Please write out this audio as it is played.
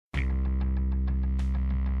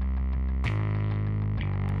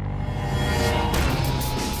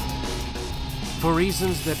For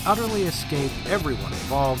reasons that utterly escape everyone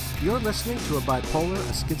involved, you're listening to A Bipolar,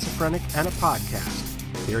 a Schizophrenic, and a Podcast.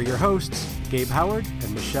 Here are your hosts, Gabe Howard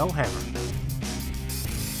and Michelle Hammer.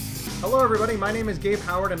 Hello everybody, my name is Gabe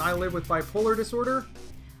Howard and I live with bipolar disorder.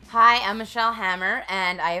 Hi, I'm Michelle Hammer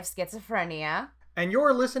and I have schizophrenia. And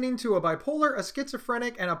you're listening to A Bipolar, a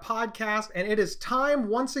Schizophrenic, and a Podcast, and it is time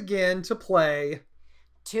once again to play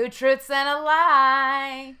Two Truths and a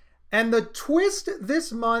Lie. And the twist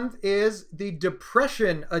this month is the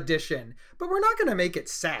Depression edition. But we're not going to make it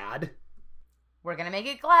sad. We're going to make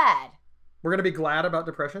it glad. We're going to be glad about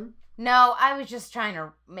depression? No, I was just trying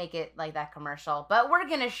to make it like that commercial. But we're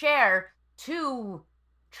going to share two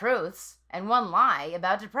truths and one lie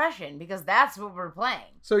about depression because that's what we're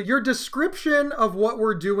playing. So your description of what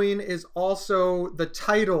we're doing is also the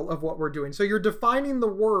title of what we're doing. So you're defining the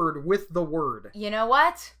word with the word. You know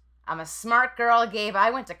what? I'm a smart girl, Gabe.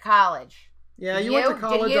 I went to college. Yeah, you went to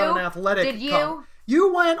college on an athletic... Did you?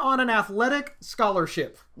 You went on an athletic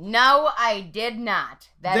scholarship. No, I did not.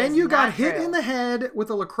 Then you got hit in the head with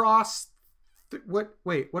a lacrosse... What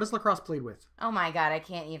is lacrosse played with? Oh my God, I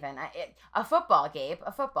can't even. A football, Gabe.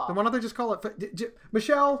 A football. Then why don't they just call it...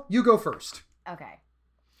 Michelle, you go first. Okay.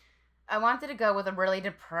 I wanted to go with a really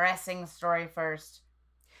depressing story first.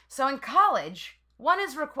 So in college, one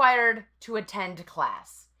is required to attend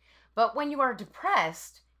class. But when you are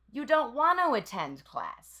depressed, you don't want to attend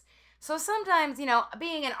class. So sometimes,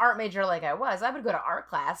 being an art major like I would go to art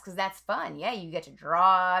class because that's fun. Yeah, you get to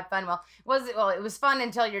draw. Fun. It was fun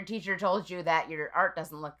until your teacher told you that your art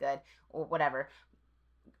doesn't look good or whatever.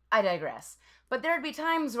 I digress. But there'd be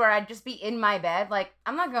times where I'd just be in my bed like,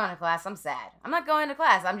 I'm not going to class. I'm sad. I'm not going to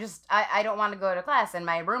class. I don't want to go to class. And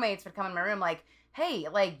my roommates would come in my room like, hey,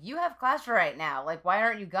 like, you have class right now. Like, why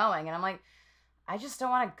aren't you going? And I'm like, I just don't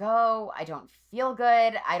want to go. I don't feel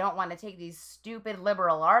good. I don't want to take these stupid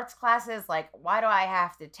liberal arts classes. Like, why do I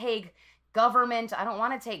have to take government? I don't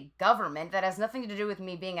want to take government. That has nothing to do with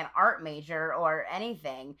me being an art major or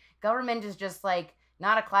anything. Government is just like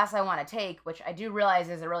not a class I want to take, which I do realize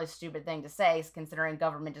is a really stupid thing to say considering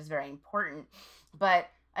government is very important. But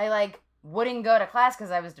I wouldn't go to class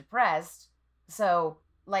because I was depressed. So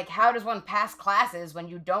how does one pass classes when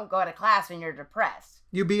you don't go to class when you're depressed?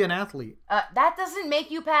 You be an athlete. That doesn't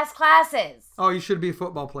make you pass classes. Oh, you should be a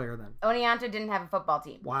football player then. Oneonta didn't have a football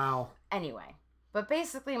team. Wow. Anyway, but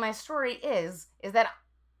basically my story is that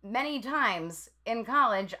many times in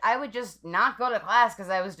college, I would just not go to class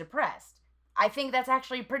because I was depressed. I think that's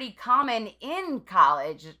actually pretty common in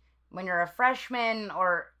college when you're a freshman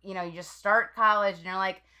or, you just start college and you're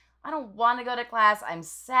like, I don't want to go to class. I'm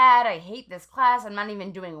sad. I hate this class. I'm not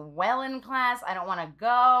even doing well in class. I don't want to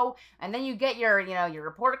go. And then you get your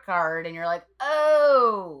report card and you're like,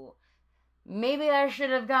 oh, maybe I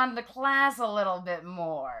should have gone to class a little bit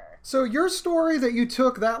more. So your story that you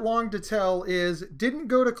took that long to tell is didn't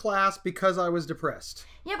go to class because I was depressed.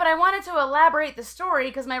 Yeah, but I wanted to elaborate the story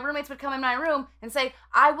because my roommates would come in my room and say,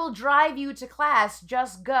 I will drive you to class,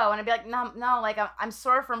 just go. And I'd be like, no, I'm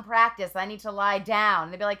sore from practice. I need to lie down.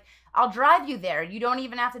 And they'd be like, I'll drive you there. You don't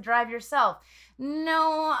even have to drive yourself.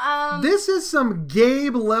 No, This is some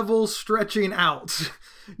Gabe level stretching out.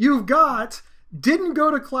 You've got... didn't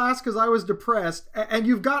go to class because I was depressed, and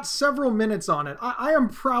you've got several minutes on it. I am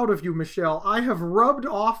proud of you, Michelle. I have rubbed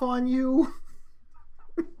off on you.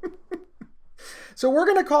 So we're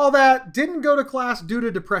going to call that didn't go to class due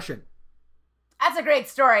to depression. That's a great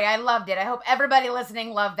story. I loved it. I hope everybody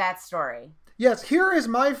listening loved that story. Yes, here is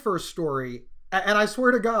my first story, and I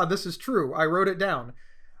swear to God, this is true. I wrote it down.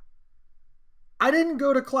 I didn't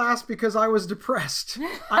go to class because I was depressed.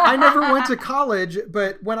 I never went to college,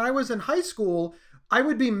 but when I was in high school, I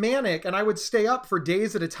would be manic and I would stay up for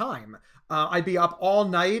days at a time. I'd be up all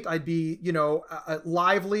night. I'd be,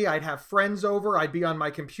 lively. I'd have friends over. I'd be on my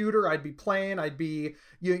computer. I'd be playing. I'd be,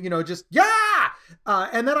 just, yeah!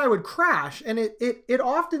 And then I would crash. And it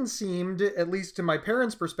often seemed, at least to my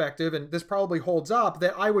parents' perspective, and this probably holds up,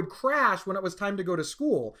 that I would crash when it was time to go to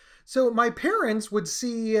school. So my parents would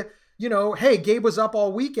see... hey, Gabe was up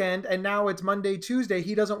all weekend and now it's Monday, Tuesday.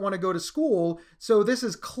 He doesn't want to go to school. So this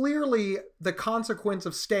is clearly the consequence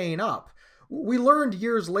of staying up. We learned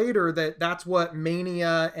years later that that's what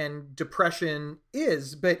mania and depression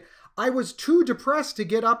is. But I was too depressed to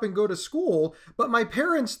get up and go to school. But my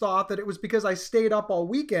parents thought that it was because I stayed up all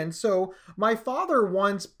weekend. So my father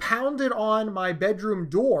once pounded on my bedroom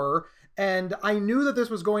door. And I knew that this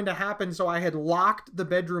was going to happen, so I had locked the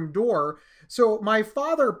bedroom door. So my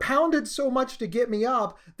father pounded so much to get me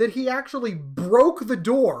up that he actually broke the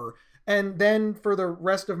door. And then for the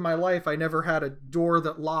rest of my life, I never had a door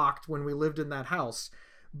that locked when we lived in that house.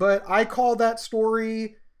 But I call that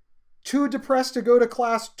story too depressed to go to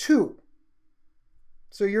class 2.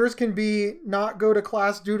 So yours can be not go to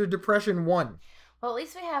class due to depression 1. Well, at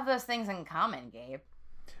least we have those things in common, Gabe.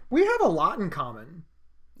 We have a lot in common.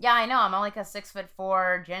 Yeah, I know. I'm like a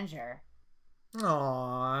 6'4" ginger.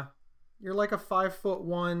 Aww. You're like a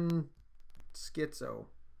 5'1" schizo.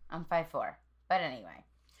 I'm 5'4". But anyway,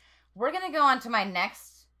 we're going to go on to my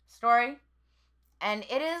next story. And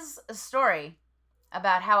it is a story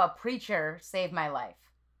about how a preacher saved my life.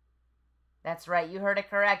 That's right. You heard it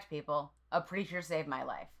correct, people. A preacher saved my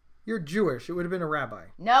life. You're Jewish. It would have been a rabbi.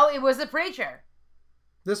 No, it was a preacher.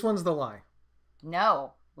 This one's the lie.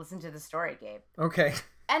 No. Listen to the story, Gabe. Okay.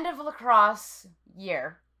 End of lacrosse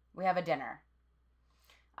year. We have a dinner.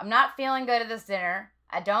 I'm not feeling good at this dinner.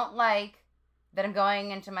 I don't like that I'm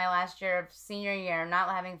going into my last year of senior year. I'm not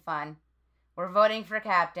having fun. We're voting for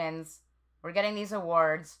captains. We're getting these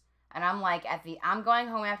awards. And I'm like, I'm going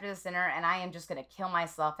home after this dinner, and I am just going to kill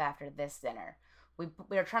myself after this dinner. We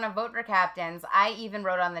were trying to vote for captains. I even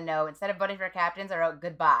wrote on the note, instead of voting for captains, I wrote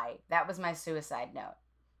goodbye. That was my suicide note.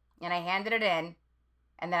 And I handed it in,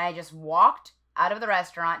 and then I just walked out of the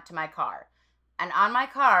restaurant to my car. And on my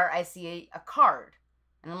car, I see a card.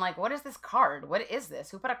 And I'm like, what is this card? What is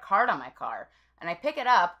this? Who put a card on my car? And I pick it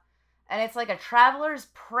up, and it's like a traveler's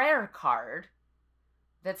prayer card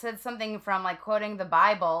that said something from, like, quoting the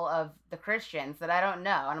Bible of the Christians that I don't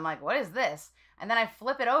know. And I'm like, what is this? And then I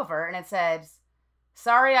flip it over, and it says,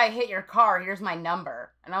 sorry I hit your car, here's my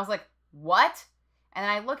number. And I was like, what? And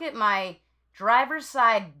then I look at my driver's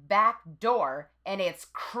side back door, and it's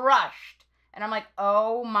crushed. And I'm like,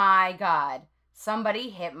 oh my God,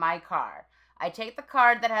 somebody hit my car. I take the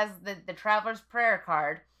card that has the traveler's prayer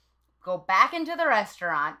card, go back into the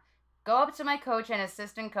restaurant, go up to my coach and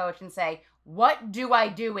assistant coach and say, what do I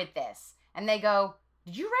do with this? And they go,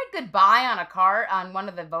 did you write goodbye on a card on one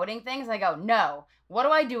of the voting things? And I go, no. What do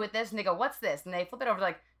I do with this? And they go, what's this? And they flip it over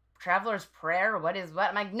like, traveler's prayer? What is what?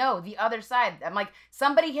 I'm like, no, the other side. I'm like,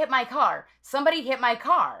 somebody hit my car. Somebody hit my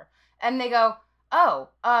car. And they go, oh,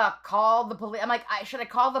 call the police. I'm like, should I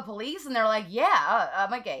call the police? And they're like, yeah. I'm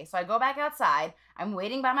like, okay. So I go back outside. I'm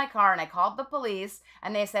waiting by my car, and I called the police,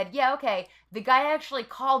 and they said, yeah, okay. The guy actually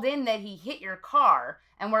called in that he hit your car,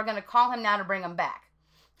 and we're going to call him now to bring him back.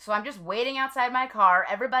 So I'm just waiting outside my car.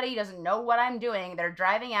 Everybody doesn't know what I'm doing. They're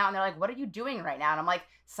driving out, and they're like, what are you doing right now? And I'm like,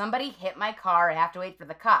 somebody hit my car. I have to wait for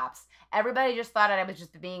the cops. Everybody just thought I was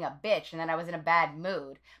just being a bitch, and then I was in a bad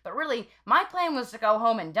mood. But really, my plan was to go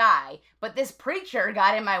home and die, but this preacher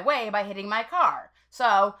got in my way by hitting my car.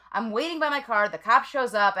 So I'm waiting by my car. The cop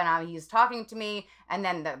shows up, and he's talking to me, and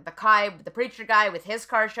then the preacher guy with his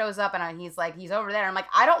car shows up, and he's like, he's over there. I'm like,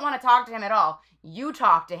 I don't want to talk to him at all. You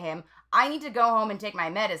talk to him. I need to go home and take my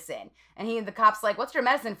medicine. And the cop's like, what's your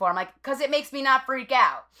medicine for? I'm like, because it makes me not freak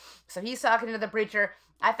out. So he's talking to the preacher.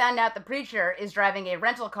 I found out the preacher is driving a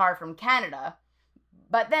rental car from Canada.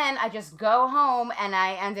 But then I just go home, and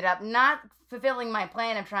I ended up not fulfilling my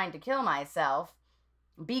plan of trying to kill myself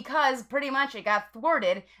because pretty much it got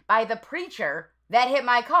thwarted by the preacher that hit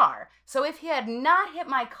my car. So if he had not hit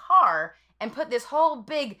my car and put this whole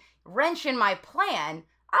big wrench in my plan,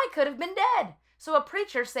 I could have been dead. So a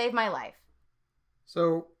preacher saved my life.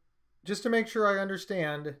 So, just to make sure I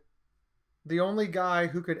understand, the only guy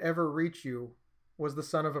who could ever reach you was the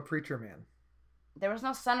son of a preacher man. There was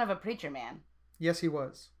no son of a preacher man. Yes, he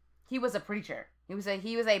was. He was a preacher. He was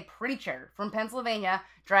a preacher from Pennsylvania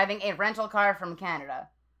driving a rental car from Canada.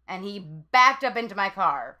 And he backed up into my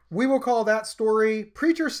car. We will call that story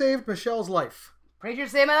Preacher Saved Michelle's Life. Preacher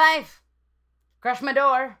saved my life. Crushed my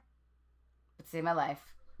door. But saved my life.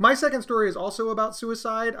 My second story is also about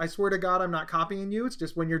suicide. I swear to God, I'm not copying you. It's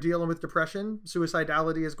just when you're dealing with depression,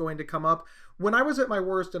 suicidality is going to come up. When I was at my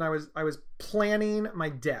worst and I was planning my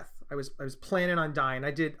death, I was planning on dying.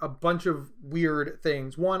 I did a bunch of weird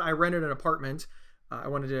things. One, I rented an apartment. I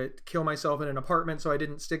wanted to kill myself in an apartment so I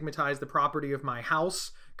didn't stigmatize the property of my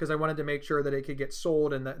house because I wanted to make sure that it could get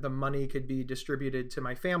sold and that the money could be distributed to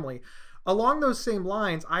my family. Along those same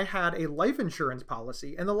lines, I had a life insurance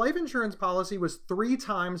policy, and the life insurance policy was 3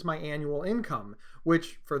 times my annual income,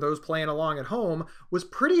 which for those playing along at home was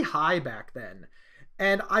pretty high back then.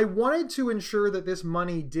 And I wanted to ensure that this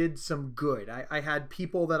money did some good. I had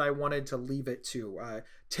people that I wanted to leave it to.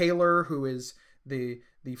 Taylor, who is the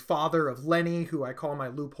father of Lenny, who I call my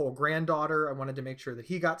loophole granddaughter. I wanted to make sure that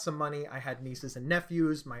he got some money. I had nieces and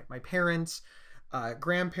nephews, my parents,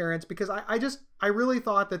 grandparents, because I really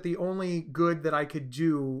thought that the only good that I could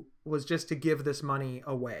do was just to give this money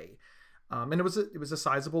away. And it was a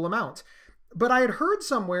sizable amount. But I had heard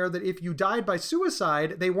somewhere that if you died by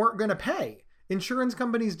suicide, they weren't going to pay. Insurance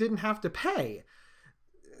companies didn't have to pay.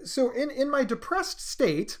 So in my depressed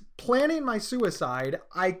state, planning my suicide,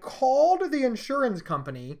 I called the insurance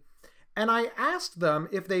company and I asked them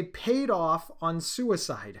if they paid off on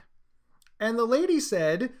suicide. And the lady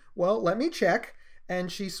said, well, let me check.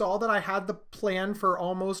 And she saw that I had the plan for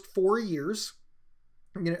almost 4 years.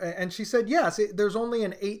 And she said, yes, there's only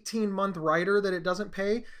an 18-month rider that it doesn't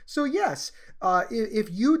pay. So yes, if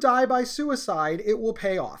you die by suicide, it will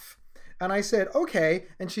pay off. And I said, okay.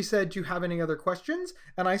 And she said, do you have any other questions?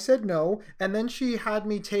 And I said, no. And then she had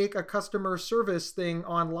me take a customer service thing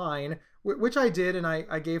online, which I did, and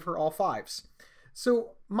I gave her all 5s.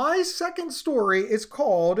 So my second story is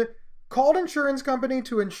called Insurance Company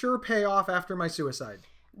to Ensure Payoff After My Suicide.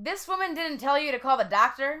 This woman didn't tell you to call the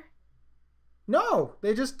doctor? No,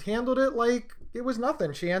 they just handled it like it was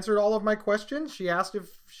nothing. She answered all of my questions. She asked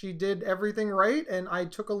if she did everything right, and I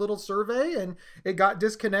took a little survey, and it got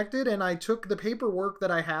disconnected, and I took the paperwork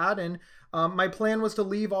that I had, and my plan was to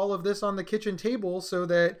leave all of this on the kitchen table so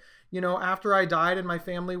that, after I died and my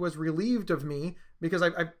family was relieved of me, because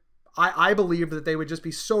I believed that they would just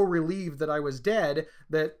be so relieved that I was dead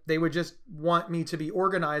that they would just want me to be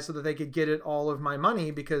organized so that they could get it all of my money,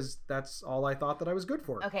 because that's all I thought that I was good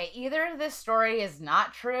for. Okay, either this story is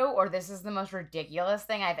not true or this is the most ridiculous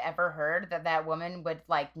thing I've ever heard, that woman would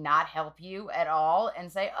not help you at all and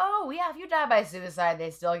say, oh yeah, if you die by suicide, they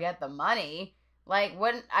still get the money.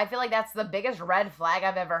 I feel like that's the biggest red flag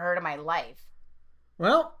I've ever heard in my life.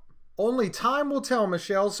 Well, only time will tell,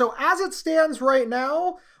 Michelle. So as it stands right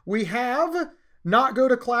now, we have not go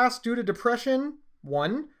to class due to depression,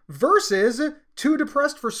 1, versus too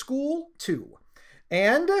depressed for school, 2.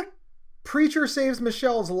 And preacher saves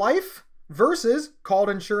Michelle's life versus called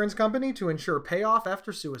insurance company to ensure payoff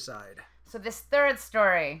after suicide. So this third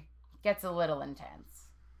story gets a little intense.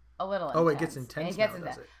 Oh, it gets intense now,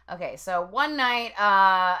 does it? Okay, so one night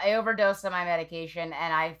I overdosed on my medication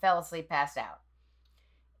and I fell asleep, passed out.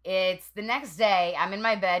 It's the next day, I'm in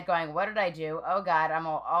my bed going, what did I do? Oh God, I'm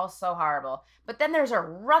all so horrible. But then there's a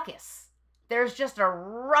ruckus. There's just a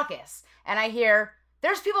ruckus. And I hear,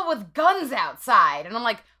 there's people with guns outside. And I'm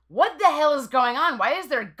like, what the hell is going on? Why is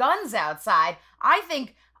there guns outside? I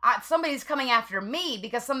think somebody's coming after me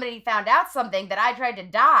because somebody found out something that I tried to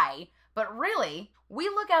die. But really, we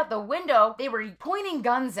look out the window, they were pointing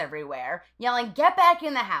guns everywhere, yelling, get back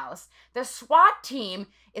in the house. The SWAT team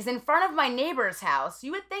is in front of my neighbor's house.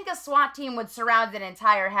 You would think a SWAT team would surround an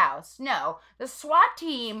entire house. No, the SWAT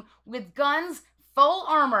team with guns, full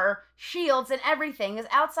armor, shields, and everything is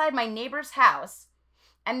outside my neighbor's house.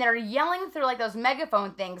 And they're yelling through those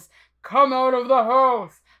megaphone things, come out of the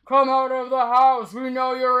house, come out of the house, we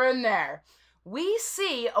know you're in there. We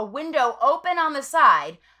see a window open on the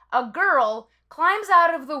side, a girl climbs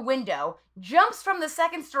out of the window, jumps from the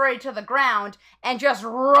second story to the ground, and just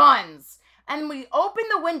runs. And we open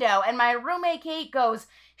the window, and my roommate Kate goes,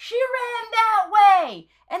 she ran that way.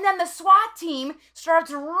 And then the SWAT team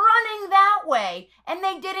starts running that way, and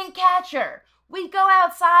they didn't catch her. We go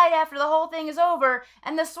outside after the whole thing is over,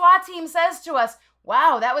 and the SWAT team says to us,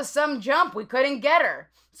 wow, that was some jump, we couldn't get her.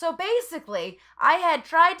 So basically, I had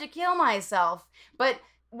tried to kill myself, but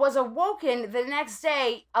was awoken the next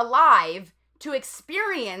day alive to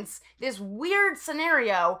experience this weird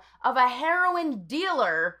scenario of a heroin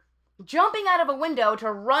dealer jumping out of a window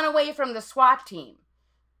to run away from the SWAT team.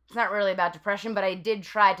 It's not really about depression, but I did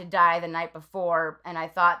try to die the night before, and I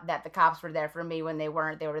thought that the cops were there for me when they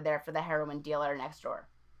weren't. They were there for the heroin dealer next door.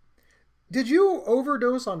 Did you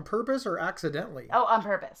overdose on purpose or accidentally? Oh, on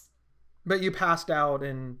purpose. But you passed out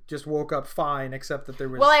and just woke up fine, except that there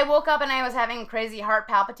was... Well, I woke up and I was having crazy heart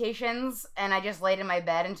palpitations, and I just laid in my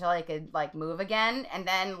bed until I could, move again. And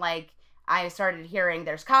then, I started hearing,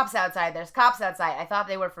 there's cops outside, there's cops outside. I thought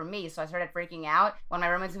they were for me, so I started freaking out when my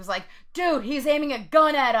roommate was like, dude, he's aiming a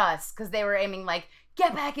gun at us. Because they were aiming,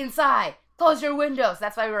 get back inside, close your windows.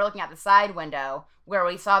 That's why we were looking out the side window, where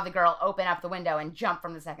we saw the girl open up the window and jump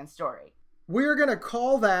from the second story. We're going to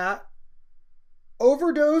call that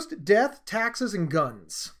overdosed, death, taxes, and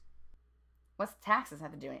guns. What's taxes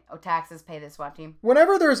have to do with it? Oh, taxes pay the SWAT team?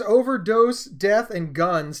 Whenever there's overdose, death, and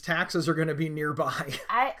guns, taxes are going to be nearby.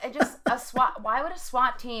 Why would a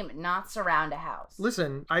SWAT team not surround a house?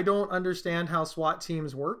 Listen, I don't understand how SWAT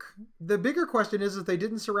teams work. The bigger question is, if they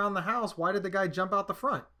didn't surround the house, why did the guy jump out the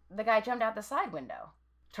front? The guy jumped out the side window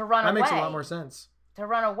to run away. That makes a lot more sense. To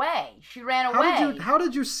run away. She ran away. How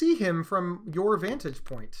did you see him from your vantage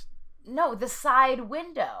point? No, the side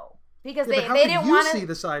window. Because they didn't want to see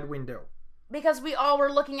the side window. Because we all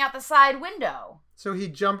were looking out the side window. So he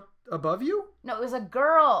jumped above you? No, it was a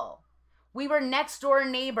girl. We were next door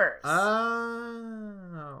neighbors.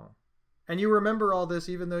 Oh. And you remember all this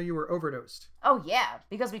even though you were overdosed. Oh, yeah,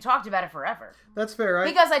 because we talked about it forever. That's fair, right?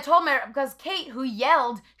 Because I told her, because Kate, who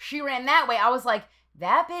yelled, she ran that way. I was like,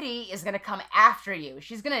 that Biddy is going to come after you.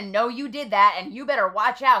 She's going to know you did that, and you better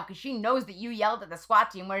watch out, because she knows that you yelled at the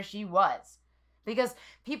SWAT team where she was. Because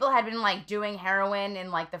people had been, like, doing heroin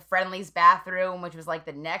in, like, the Friendly's bathroom, which was, like,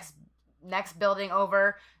 the next building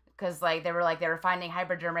over. Because, like, they were finding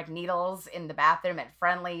hypodermic needles in the bathroom at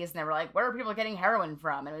Friendly's, and they were like, where are people getting heroin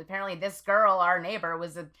from? And apparently this girl, our neighbor,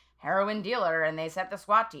 was a heroin dealer, and they sent the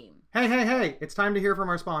SWAT team. Hey, it's time to hear from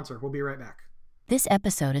our sponsor. We'll be right back. This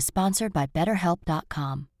episode is sponsored by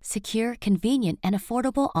BetterHelp.com. Secure, convenient, and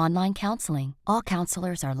affordable online counseling. All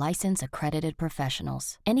counselors are licensed, accredited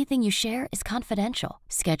professionals. Anything you share is confidential.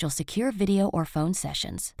 Schedule secure video or phone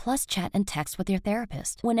sessions, plus chat and text with your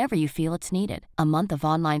therapist whenever you feel it's needed. A month of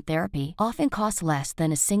online therapy often costs less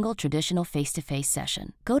than a single traditional face-to-face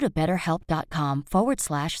session. Go to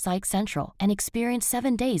BetterHelp.com/Psych Central and experience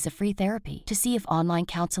 7 days of free therapy to see if online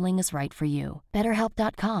counseling is right for you.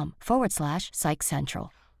 BetterHelp.com/Psych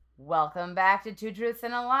Central. Welcome back to Two Truths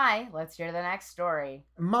and a Lie. Let's hear the next story.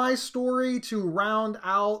 My story to round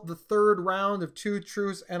out the third round of Two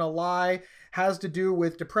Truths and a Lie has to do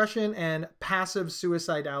with depression and passive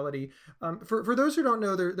suicidality. For those who don't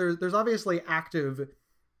know, there's obviously active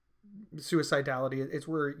suicidality. It's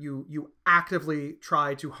where you actively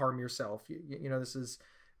try to harm yourself. You know, this is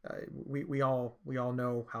we all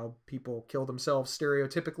know how people kill themselves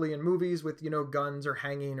stereotypically in movies with, you know, guns or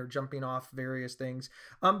hanging or jumping off various things.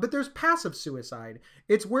 But there's passive suicide.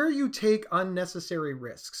 It's where you take unnecessary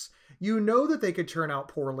risks. You know that they could turn out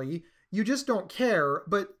poorly. You just don't care,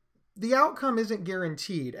 but the outcome isn't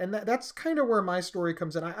guaranteed. And that's kind of where my story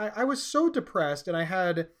comes in. I was so depressed, and I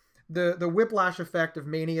had the whiplash effect of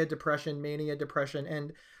mania, depression.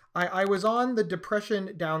 And I was on the depression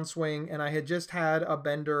downswing, and I had just had a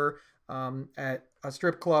bender at a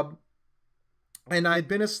strip club, and I'd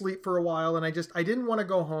been asleep for a while, and I didn't want to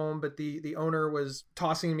go home, but the owner was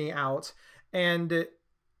tossing me out, and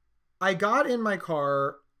I got in my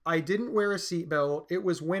car. I didn't wear a seatbelt. It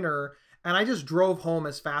was winter, and I just drove home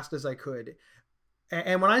as fast as I could.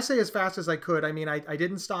 And when I say as fast as I could, I mean I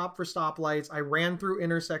didn't stop for stoplights. I ran through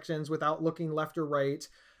intersections without looking left or right.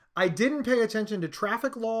 I didn't pay attention to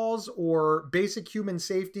traffic laws or basic human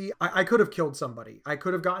safety. I could have killed somebody. I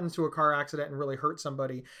could have gotten into a car accident and really hurt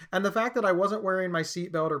somebody. And the fact that I wasn't wearing my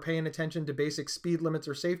seatbelt or paying attention to basic speed limits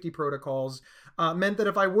or safety protocols meant that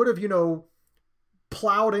if I would have, you know,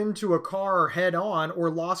 plowed into a car head on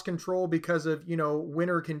or lost control because of, you know,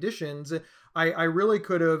 winter conditions, I really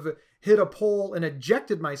could have hit a pole and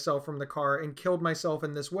ejected myself from the car and killed myself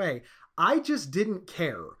in this way. I just didn't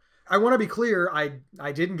care. I want to be clear, I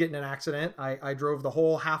didn't get in an accident. I drove the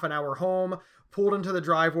whole half an hour home, pulled into the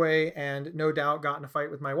driveway, and no doubt got in a fight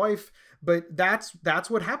with my wife. But that's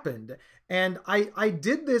what happened. And I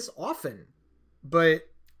did this often. But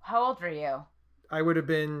how old were you? I would have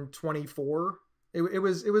been 24. It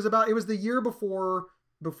was the year before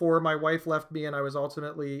my wife left me and I was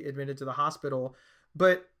ultimately admitted to the hospital.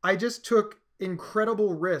 But I just took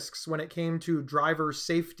incredible risks when it came to driver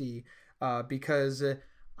safety because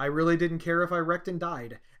I really didn't care if I wrecked and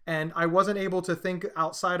died. And I wasn't able to think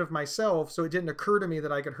outside of myself, so it didn't occur to me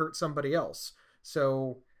that I could hurt somebody else.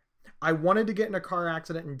 So I wanted to get in a car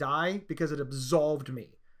accident and die because it absolved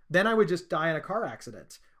me. Then I would just die in a car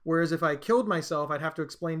accident. Whereas if I killed myself, I'd have to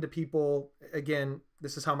explain to people, again,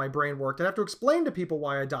 this is how my brain worked. I'd have to explain to people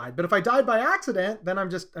why I died. But if I died by accident, then I'm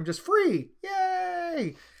just free.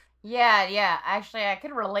 Yay! Yeah. Actually, I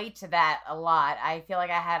could relate to that a lot. I feel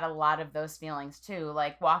like I had a lot of those feelings too.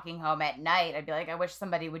 Like walking home at night, I'd be like, I wish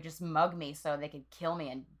somebody would just mug me so they could kill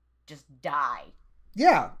me and just die.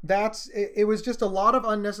 Yeah, it was just a lot of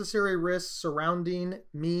unnecessary risks surrounding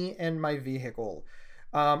me and my vehicle.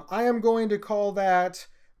 I am going to call that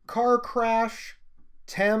car crash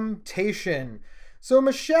temptation. So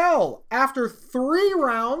Michelle, after 3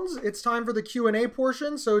 rounds, it's time for the Q&A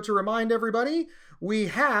portion. So to remind everybody, we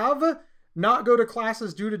have not go to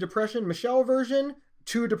classes due to depression, Michelle version,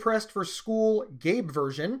 too depressed for school, Gabe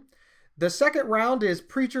version. The second round is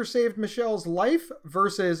preacher saved Michelle's life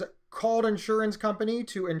versus called insurance company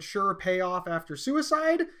to ensure payoff after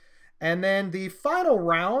suicide. And then the final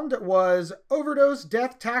round was overdose,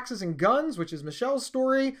 death, taxes, and guns, which is Michelle's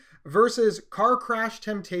story, versus car crash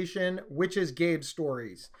temptation, which is Gabe's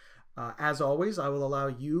stories. As always, I will allow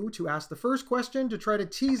you to ask the first question to try to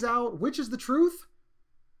tease out which is the truth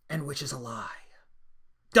and which is a lie.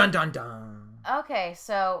 Dun, dun, dun. Okay,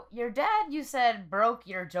 so your dad, you said, broke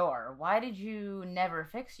your door. Why did you never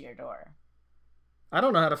fix your door? I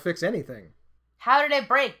don't know how to fix anything. How did it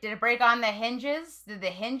break? Did it break on the hinges? Did the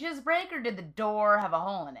hinges break, or did the door have a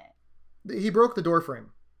hole in it? He broke the door frame.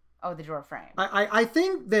 Oh, the door frame. I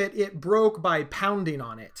think that it broke by pounding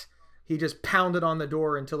on it. He just pounded on the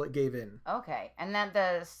door until it gave in. Okay. And then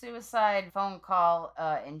the suicide phone call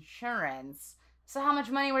insurance. So how much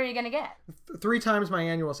money were you going to get? 3 times my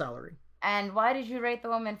annual salary. And why did you rate the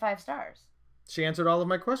woman 5 stars? She answered all of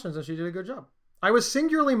my questions and she did a good job. I was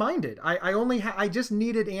singularly minded. I just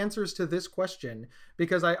needed answers to this question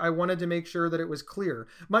because I wanted to make sure that it was clear.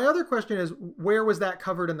 My other question is, where was that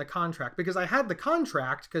covered in the contract? Because I had the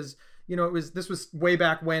contract because, this was way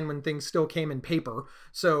back when things still came in paper.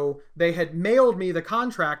 So they had mailed me the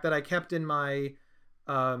contract that I kept in my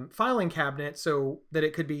filing cabinet so that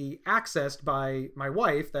it could be accessed by my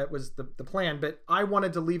wife. That was the plan. But I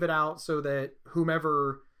wanted to leave it out so that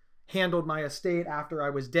whomever handled my estate after I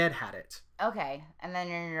was dead had it. Okay, and then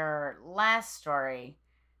in your last story,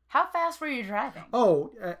 how fast were you driving?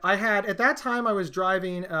 Oh, I had, at that time I was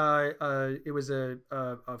driving, it was a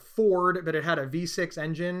Ford, but it had a V6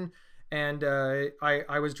 engine, and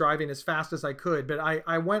I was driving as fast as I could, but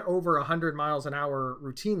I went over 100 miles an hour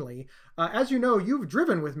routinely. As you know, you've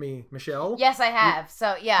driven with me, Michelle. Yes, I have.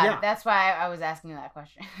 So yeah, that's why I was asking that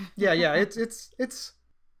question. yeah, it's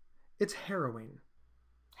harrowing.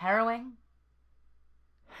 Harrowing?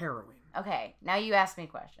 Harrowing. Okay, now you ask me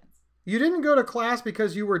questions. You didn't go to class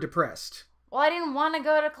because you were depressed. Well, I didn't want to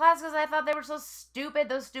go to class because I thought they were so stupid,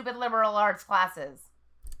 those stupid liberal arts classes.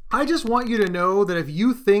 I just want you to know that if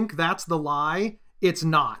you think that's the lie, it's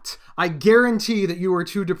not. I guarantee that you were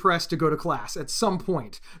too depressed to go to class at some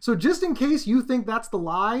point. So just in case you think that's the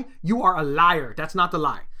lie, you are a liar. That's not the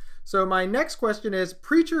lie. So my next question is,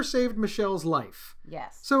 Preacher saved Michelle's life.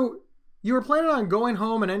 Yes. So you were planning on going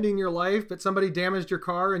home and ending your life, but somebody damaged your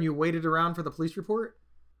car and you waited around for the police report?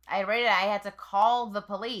 I had to call the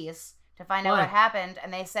police to find out what happened,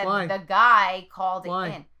 and they said the guy called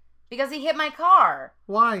in. Because he hit my car.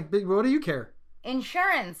 Why? What do you care?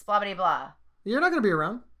 Insurance, blah, blah, blah. You're not going to be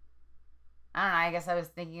around. I don't know. I guess I was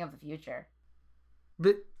thinking of the future.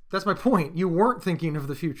 But that's my point. You weren't thinking of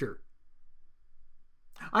the future.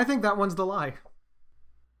 I think that one's the lie.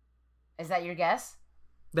 Is that your guess?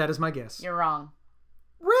 That is my guess. You're wrong.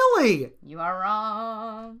 Really? You are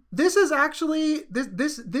wrong. This is actually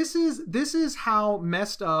this is how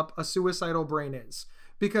messed up a suicidal brain is.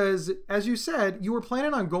 Because as you said, you were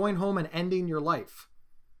planning on going home and ending your life.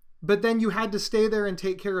 But then you had to stay there and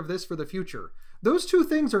take care of this for the future. Those two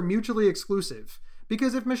things are mutually exclusive.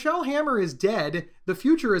 Because if Michelle Hammer is dead, the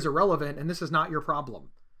future is irrelevant and this is not your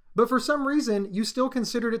problem. But for some reason, you still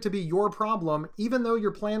considered it to be your problem, even though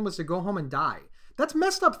your plan was to go home and die. That's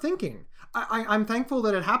messed up thinking. I'm thankful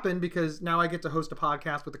that it happened because now I get to host a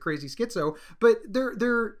podcast with a crazy schizo. But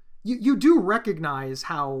you do recognize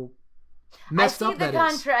how messed up that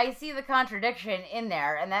is. I see the contradiction in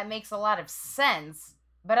there, and that makes a lot of sense.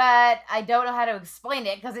 But I don't know how to explain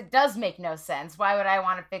it because it does make no sense. Why would I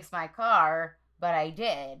want to fix my car? But I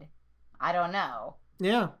did. I don't know.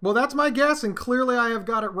 Yeah, well, that's my guess, and clearly I have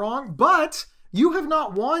got it wrong. But you have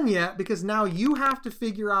not won yet because now you have to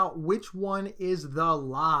figure out which one is the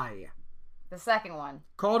lie. The second one.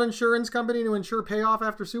 Called insurance company to insure payoff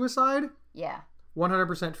after suicide? Yeah.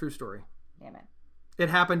 100% true story. Damn it. It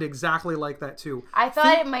happened exactly like that too. I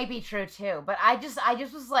thought it might be true too, but I just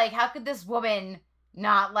was like, how could this woman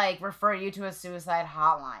not refer you to a suicide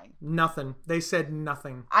hotline? Nothing. They said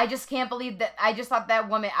nothing. I just can't believe that. I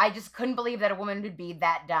just couldn't believe that a woman would be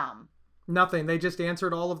that dumb. Nothing. They just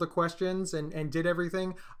answered all of the questions and did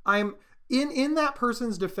everything. I'm in that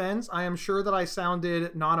person's defense, I am sure that I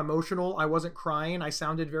sounded non-emotional. I wasn't crying. I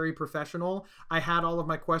sounded very professional. I had all of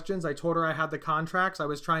my questions. I told her I had the contracts. I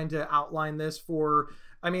was trying to outline this for,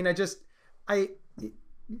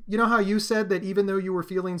 you know how you said that even though you were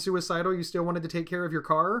feeling suicidal, you still wanted to take care of your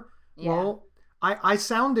car? Yeah. Well, I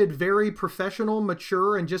sounded very professional,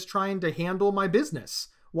 mature, and just trying to handle my business.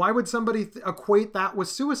 Why would somebody equate that with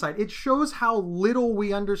suicide? It shows how little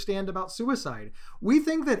we understand about suicide. We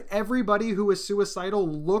think that everybody who is suicidal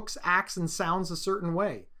looks, acts, and sounds a certain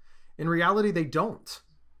way. In reality, they don't.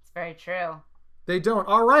 It's very true. They don't.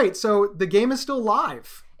 All right, so the game is still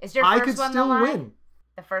live. Is your first I could one still the lie? win.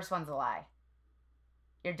 The first one's a lie.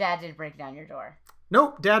 Your dad did break down your door.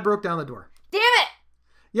 Nope, Dad broke down the door. Damn it!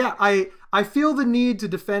 Yeah, I feel the need to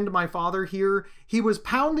defend my father here. He was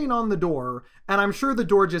pounding on the door, and I'm sure the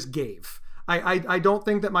door just gave. I don't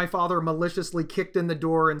think that my father maliciously kicked in the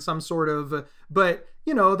door in some sort of, but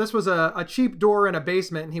you know, this was a cheap door in a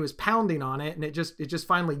basement, and he was pounding on it, and it just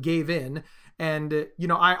finally gave in. And you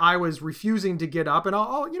know, I was refusing to get up, and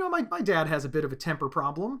my dad has a bit of a temper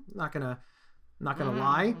problem. I'm I'm not gonna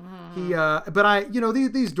lie.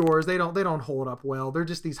 These doors, they don't hold up well. They're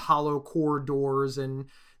just these hollow core doors, and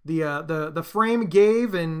the frame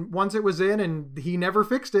gave, and once it was in, and he never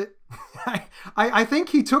fixed it. I think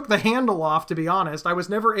he took the handle off, to be honest. I was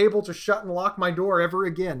never able to shut and lock my door ever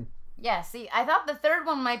again. Yeah, see, I thought the third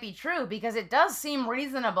one might be true because it does seem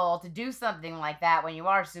reasonable to do something like that when you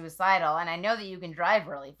are suicidal, and I know that you can drive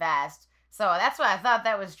really fast. So that's why I thought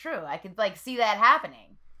that was true. I could, see that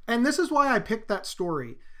happening. And this is why I picked that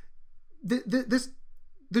story.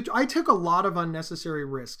 I took a lot of unnecessary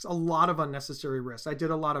risks. I did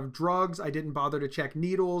a lot of drugs. I didn't bother to check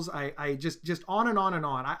needles. I just on and on and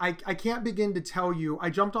on. I can't begin to tell you. I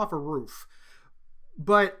jumped off a roof.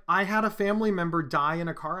 But I had a family member die in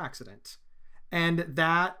a car accident. And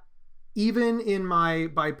that, even in my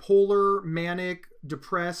bipolar, manic,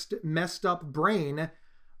 depressed, messed up brain,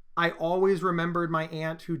 I always remembered my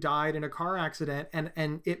aunt who died in a car accident,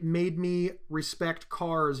 and it made me respect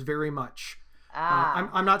cars very much.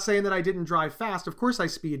 I'm not saying that I didn't drive fast. Of course I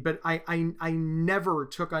speed, but I never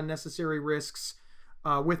took unnecessary risks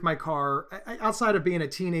with my car, outside of being a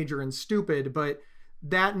teenager and stupid, but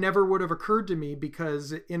that never would have occurred to me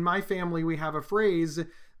because in my family we have a phrase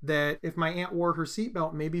that if my aunt wore her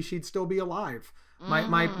seatbelt, maybe she'd still be alive.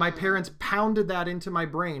 My parents pounded that into my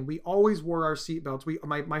brain. We always wore our seatbelts.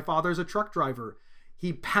 My father's a truck driver.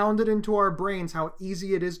 He pounded into our brains how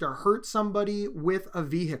easy it is to hurt somebody with a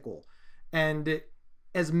vehicle. And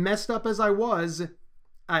as messed up as I was,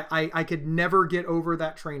 I could never get over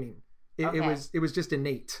that training. It was just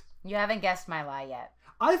innate. You haven't guessed my lie yet.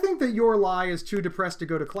 I think that your lie is too depressed to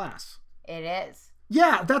go to class. It is.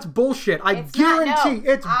 Yeah, that's bullshit. It's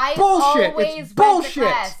bullshit. It's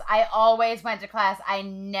bullshit. I always went to class. I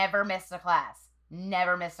never missed a class.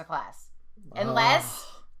 Unless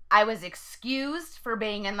I was excused for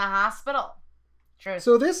being in the hospital. True.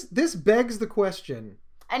 So this begs the question.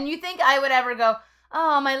 And you think I would ever go,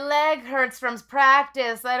 oh, my leg hurts from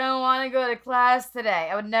practice. I don't want to go to class today.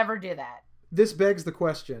 I would never do that. This begs the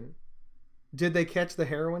question. Did they catch the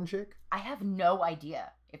heroin chick? I have no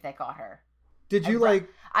idea if they caught her. Did you I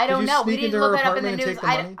don't know. We didn't look it up in the news.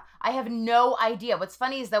 I have no idea. What's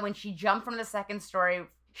funny is that when she jumped from the second story,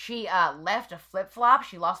 she left a flip-flop.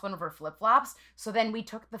 She lost one of her flip-flops. So then we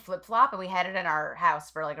took the flip-flop and we had it in our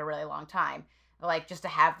house for a really long time. Just to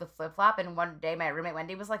have the flip-flop. And one day my roommate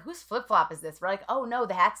Wendy was like, whose flip-flop is this? We're like, oh no,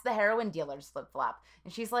 that's the heroin dealer's flip-flop.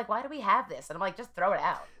 And she's like, why do we have this? And I'm like, just throw it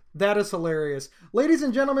out. That is hilarious. Ladies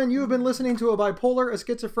and gentlemen, you have been listening to A Bipolar, A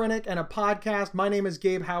Schizophrenic, and a Podcast. My name is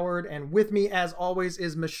Gabe Howard, and with me, as always,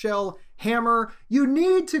 is Michelle Hammer. You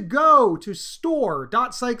need to go to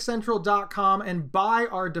store.psychcentral.com and buy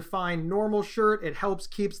our Define Normal shirt. It helps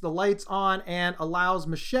keeps the lights on and allows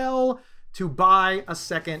Michelle to buy a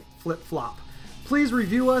second flip-flop. Please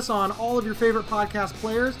review us on all of your favorite podcast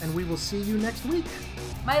players, and we will see you next week.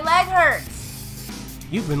 My leg hurts.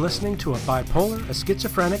 You've been listening to A Bipolar, A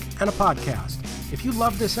Schizophrenic, and a Podcast. If you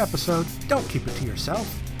love this episode, don't keep it to yourself.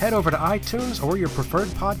 Head over to iTunes or your preferred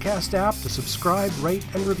podcast app to subscribe, rate,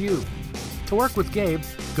 and review. To work with Gabe,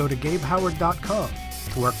 go to GabeHoward.com.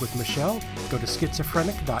 To work with Michelle, go to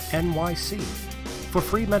schizophrenic.nyc. For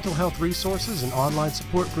free mental health resources and online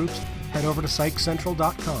support groups, head over to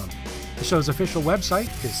PsychCentral.com. The show's official website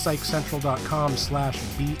is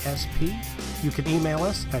psychcentral.com/BSP. You can email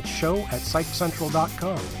us at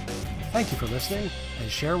show@psychcentral.com. Thank you for listening,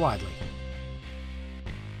 and share widely.